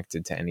was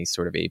connected to any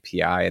sort of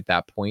API at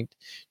that point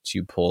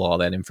to pull all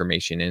that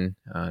information in.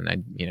 And I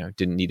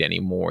didn't need any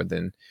more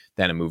than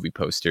a movie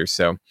poster.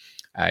 So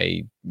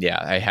I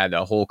had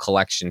a whole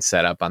collection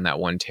set up on that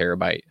 1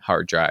 terabyte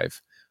hard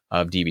drive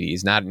of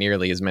DVDs. Not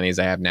nearly as many as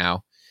I have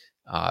now,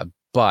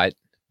 but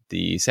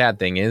the sad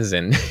thing is,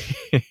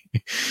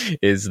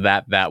 is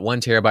that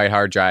 1 terabyte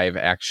hard drive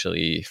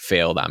actually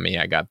failed on me.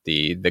 I got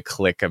the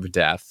click of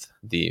death,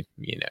 the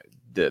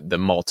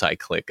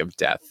multi-click of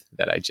death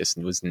that I just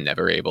was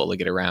never able to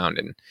get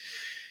around.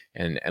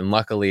 And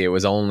luckily, it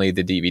was only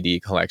the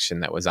DVD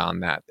collection that was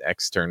on that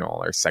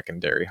external or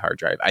secondary hard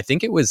drive. I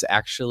think it was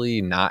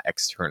actually not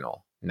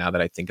external. Now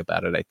that I think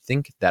about it, I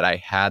think that I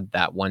had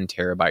that 1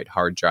 terabyte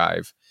hard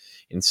drive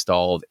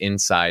installed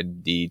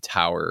inside the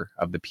tower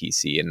of the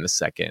PC in the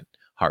second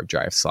hard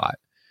drive slot.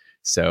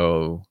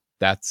 So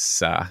that's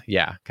kind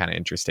of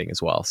interesting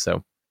as well.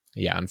 So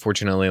yeah,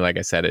 unfortunately, like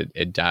I said,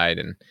 it died,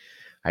 and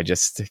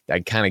I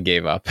kind of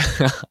gave up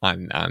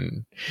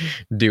on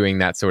doing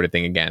that sort of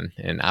thing again.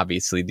 And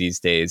obviously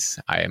these days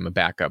I am a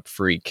backup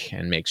freak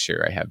and make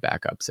sure I have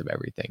backups of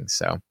everything.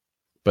 So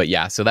But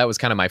yeah, so that was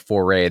kind of my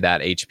foray.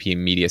 That HP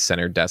Media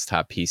Center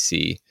desktop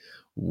PC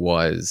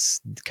was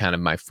kind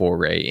of my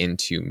foray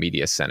into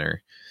Media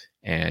Center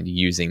and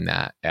using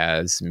that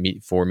as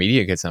for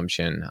media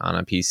consumption on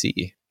a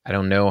PC. I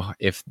don't know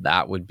if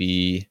that would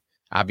be,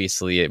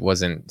 obviously it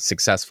wasn't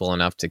successful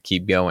enough to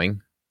keep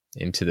going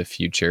into the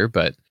future,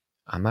 but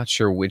I'm not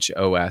sure which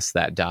OS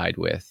that died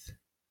with,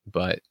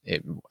 but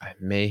it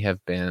may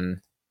have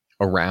been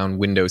around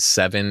Windows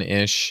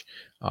 7-ish,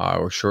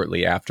 or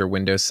shortly after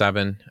Windows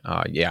 7.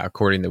 Yeah,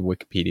 according to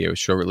Wikipedia, it was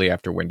shortly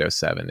after Windows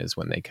 7 is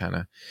when they kind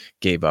of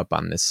gave up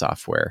on this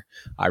software.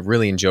 I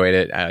really enjoyed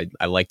it.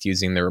 I liked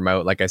using the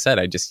remote. Like I said,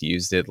 I just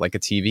used it like a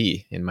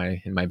TV in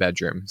my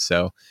bedroom.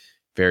 So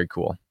very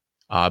cool.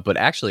 But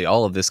actually,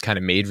 all of this kind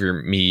of made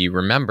me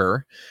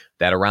remember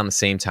that around the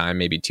same time,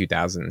 maybe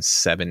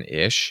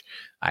 2007-ish,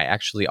 I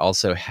actually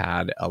also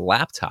had a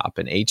laptop,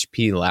 an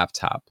HP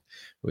laptop.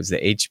 It was the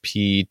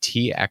HP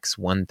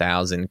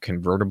TX1000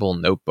 convertible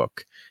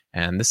notebook.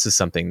 And this is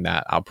something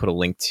that I'll put a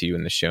link to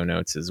in the show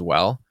notes as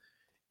well.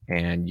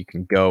 And you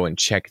can go and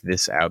check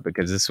this out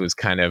because this was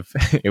kind of,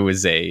 it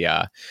was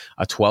a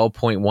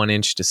 12.1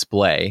 inch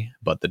display,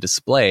 but the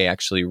display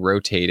actually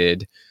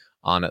rotated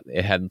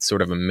it had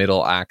sort of a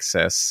middle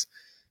axis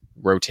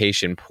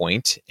rotation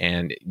point,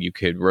 and you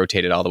could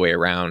rotate it all the way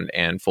around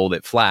and fold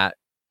it flat.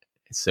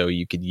 So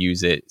you could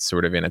use it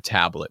sort of in a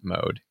tablet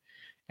mode.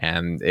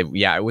 And it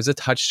was a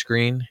touch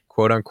screen,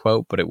 quote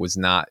unquote, but it was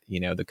not, the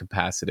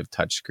capacitive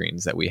touch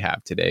screens that we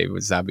have today. It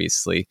was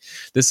obviously,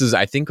 this is,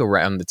 I think,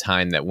 around the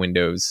time that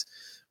Windows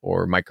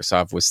or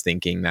Microsoft was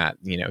thinking that,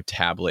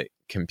 tablet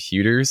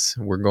computers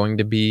were going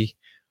to be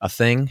a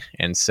thing.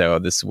 And so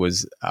this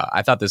was,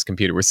 I thought this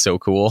computer was so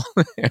cool.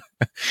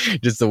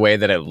 Just the way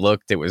that it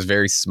looked. It was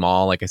very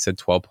small. Like I said,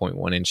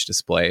 12.1 inch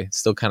display,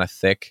 still kind of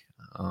thick.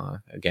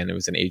 Again, it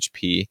was an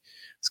HP.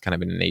 It's kind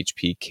of an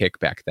HP kick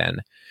back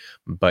then.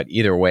 But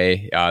either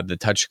way, the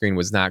touchscreen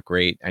was not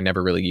great. I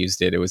never really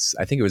used it.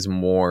 I think it was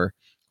more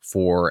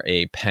for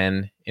a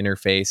pen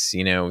interface.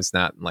 It was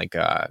not like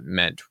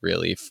meant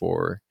really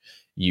for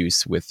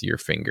use with your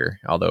finger,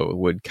 although it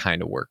would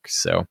kind of work.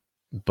 So,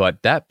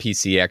 but that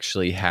PC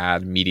actually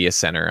had Media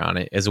Center on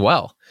it as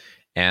well.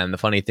 And the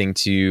funny thing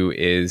too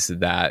is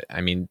that,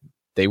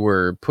 they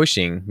were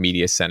pushing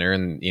Media Center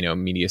and,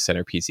 Media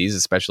Center PCs,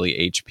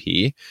 especially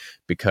HP,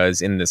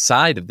 because in the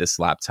side of this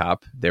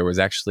laptop, there was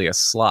actually a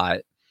slot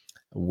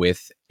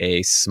with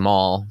a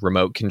small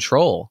remote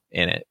control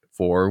in it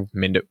for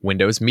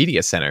Windows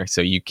Media Center.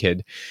 So you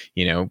could,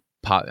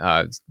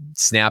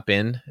 snap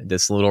in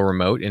this little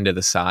remote into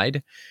the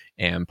side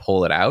and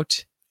pull it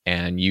out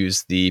and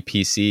use the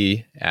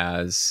PC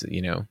as,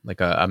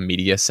 like a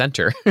media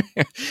center.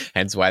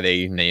 Hence why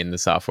they named the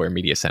software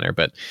Media Center.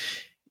 But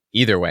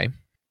either way,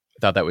 I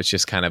thought that was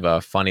just kind of a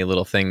funny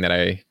little thing that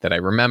I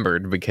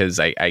remembered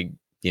because I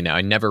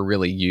never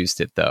really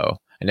used it though.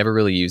 I never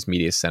really used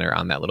Media Center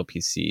on that little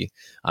PC,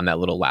 on that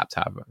little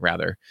laptop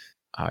rather.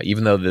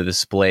 Even though the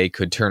display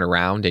could turn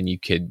around and you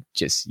could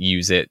just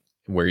use it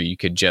where you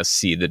could just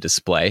see the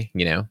display,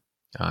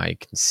 I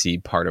can see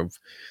part of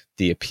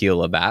the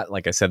appeal of that.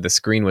 Like I said, the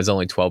screen was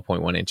only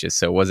 12.1 inches,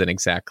 so it wasn't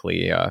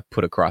exactly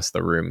put across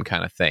the room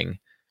kind of thing.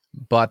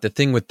 But the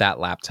thing with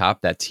that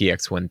laptop, that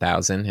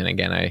TX1000, and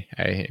again, I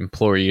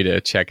implore you to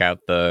check out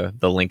the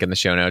link in the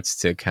show notes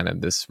to kind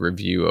of this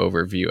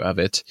overview of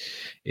it,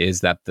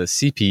 is that the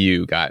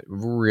CPU got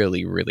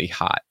really, really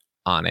hot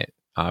on it.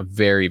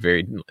 Very,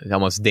 very,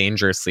 almost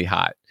dangerously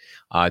hot,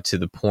 to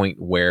the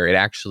point where it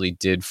actually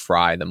did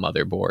fry the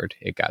motherboard.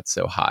 It got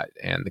so hot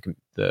and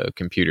the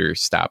computer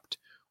stopped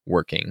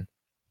working.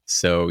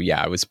 So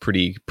yeah, it was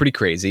pretty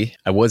crazy.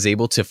 I was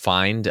able to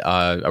find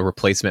a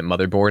replacement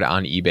motherboard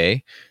on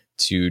eBay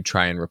to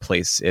try and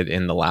replace it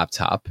in the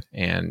laptop.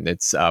 And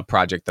it's a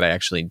project that I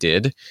actually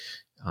did.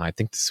 I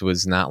think this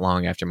was not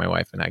long after my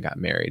wife and I got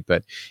married.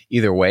 But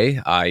either way,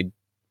 I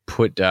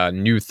put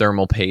new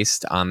thermal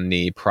paste on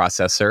the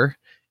processor,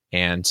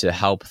 and to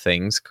help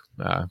things,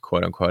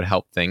 quote unquote,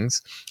 help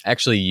things, I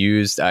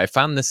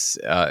found this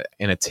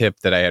in a tip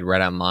that I had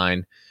read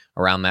online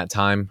around that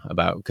time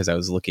because I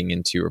was looking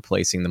into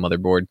replacing the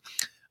motherboard,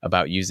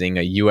 about using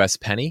a US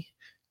penny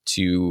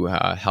to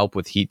help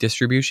with heat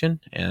distribution.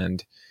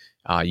 And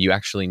you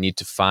actually need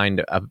to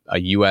find a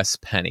US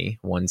penny,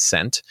 1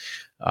 cent,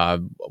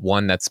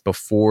 one that's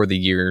before the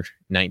year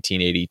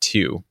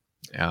 1982.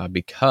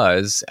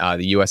 Because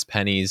the U.S.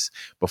 pennies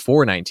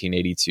before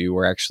 1982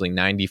 were actually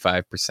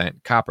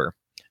 95% copper,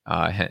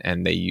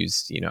 and they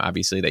used,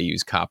 obviously they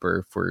use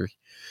copper for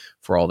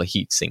all the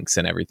heat sinks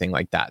and everything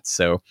like that.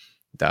 So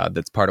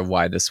that's part of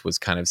why this was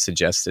kind of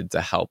suggested to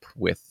help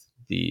with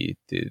the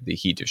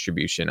heat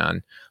distribution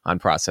on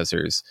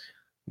processors,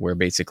 where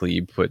basically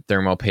you put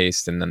thermal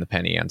paste and then the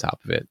penny on top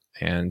of it.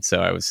 And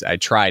so I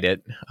tried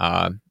it,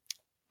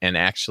 and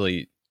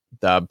actually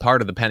the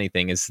part of the penny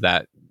thing is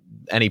that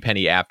any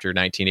penny after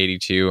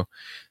 1982,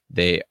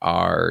 they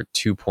are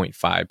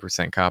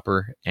 2.5%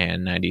 copper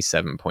and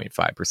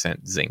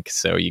 97.5% zinc.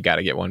 So you got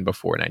to get one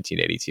before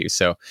 1982.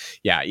 So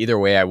yeah, either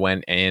way, I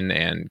went in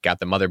and got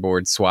the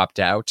motherboard swapped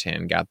out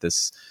and got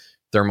this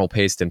thermal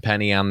paste and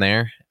penny on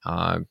there.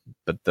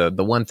 But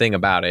the one thing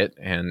about it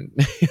and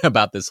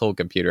about this whole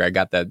computer, I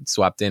got that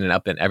swapped in and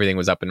up and everything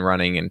was up and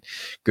running and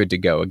good to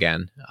go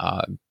again.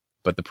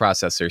 But the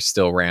processor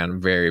still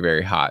ran very,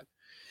 very hot.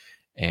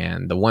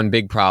 And the one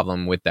big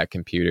problem with that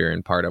computer,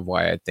 and part of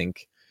why I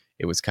think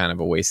it was kind of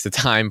a waste of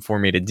time for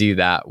me to do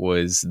that,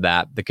 was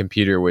that the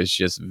computer was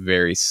just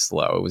very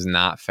slow. It was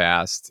not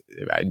fast.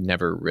 I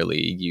never really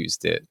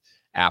used it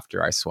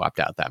after I swapped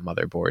out that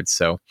motherboard.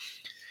 So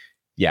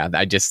yeah,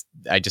 I just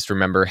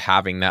remember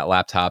having that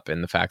laptop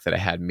and the fact that I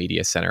had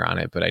Media Center on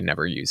it, but I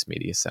never used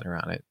Media Center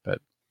on it.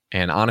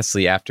 And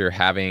honestly, after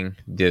having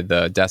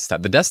the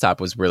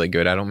desktop was really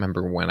good. I don't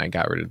remember when I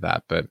got rid of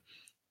that, but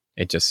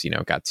it just,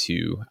 got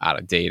too out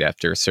of date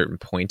after a certain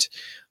point.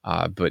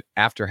 But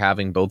after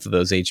having both of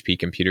those HP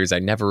computers, I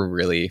never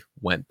really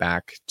went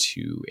back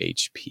to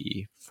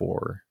HP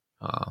for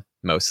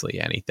mostly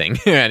anything,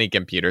 any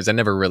computers. I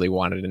never really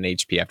wanted an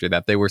HP after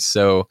that. They were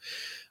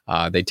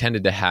they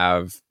tended to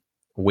have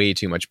way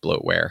too much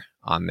bloatware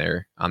on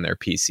their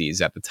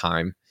PCs at the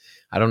time.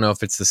 I don't know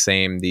if it's the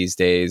same these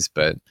days,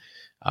 but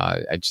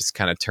it just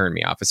kind of turned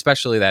me off,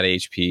 especially that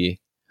HP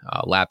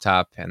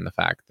laptop, and the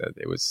fact that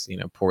it was,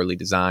 poorly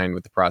designed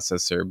with the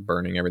processor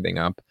burning everything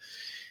up.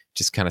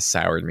 Just kind of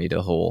soured me to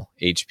the whole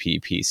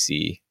HP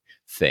PC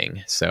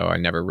thing. So I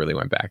never really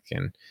went back.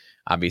 And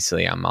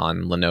obviously I'm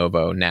on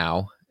Lenovo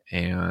now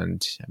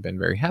and I've been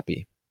very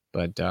happy.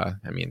 But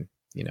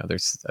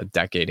there's a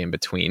decade in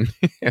between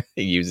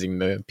using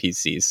the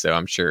PCs. So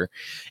I'm sure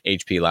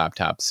HP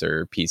laptops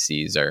or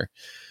PCs are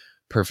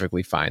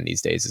perfectly fine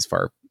these days as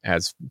far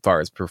as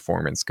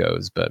performance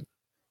goes. But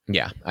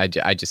yeah, I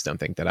just don't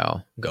think that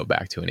I'll go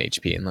back to an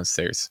HP unless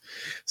there's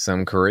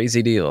some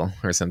crazy deal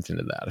or something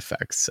to that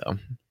effect. So,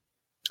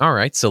 all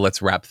right, so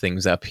let's wrap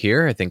things up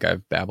here. I think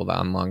I've babbled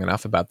on long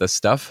enough about this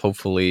stuff.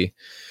 Hopefully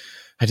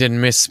I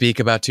didn't misspeak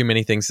about too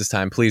many things this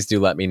time. Please do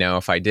let me know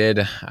if I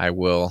did. I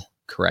will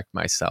correct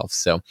myself.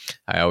 So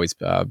I always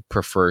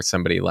prefer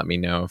somebody let me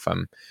know if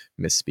I'm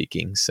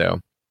misspeaking. So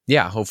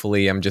yeah,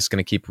 hopefully I'm just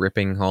going to keep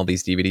ripping all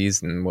these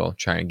DVDs and we'll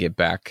try and get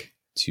back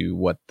to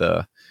what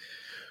the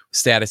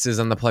status is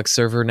on the Plex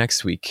server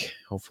next week.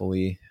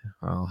 Hopefully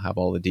I'll have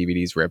all the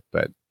DVDs ripped,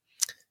 but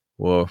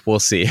we'll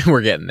see.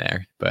 We're getting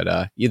there.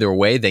 But either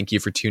way, thank you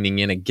for tuning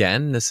in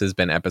again. This has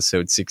been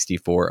episode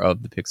 64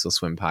 of the Pixel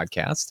Swim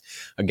podcast.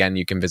 Again,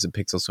 you can visit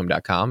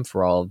pixelswim.com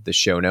for all of the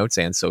show notes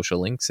and social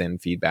links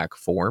and feedback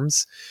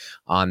forms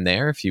on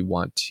there if you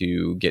want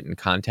to get in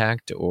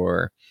contact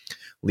or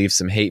leave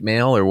some hate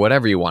mail or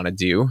whatever you want to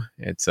do.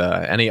 It's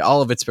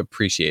all of it's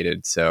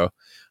appreciated. So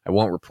I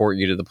won't report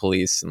you to the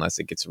police unless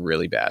it gets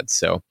really bad.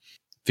 So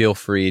feel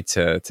free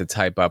to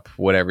type up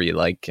whatever you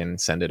like and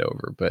send it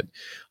over. But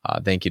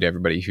thank you to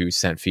everybody who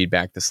sent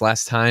feedback this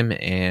last time.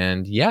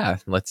 And yeah,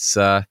 let's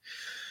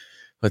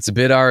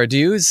bid our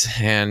adieus.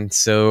 And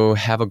so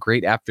have a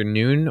great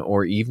afternoon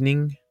or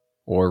evening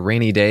or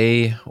rainy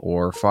day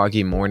or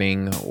foggy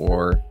morning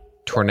or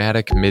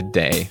tornadic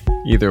midday,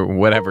 either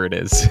whatever it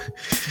is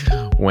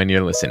when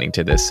you're listening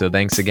to this. So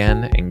thanks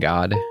again and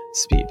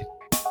Godspeed.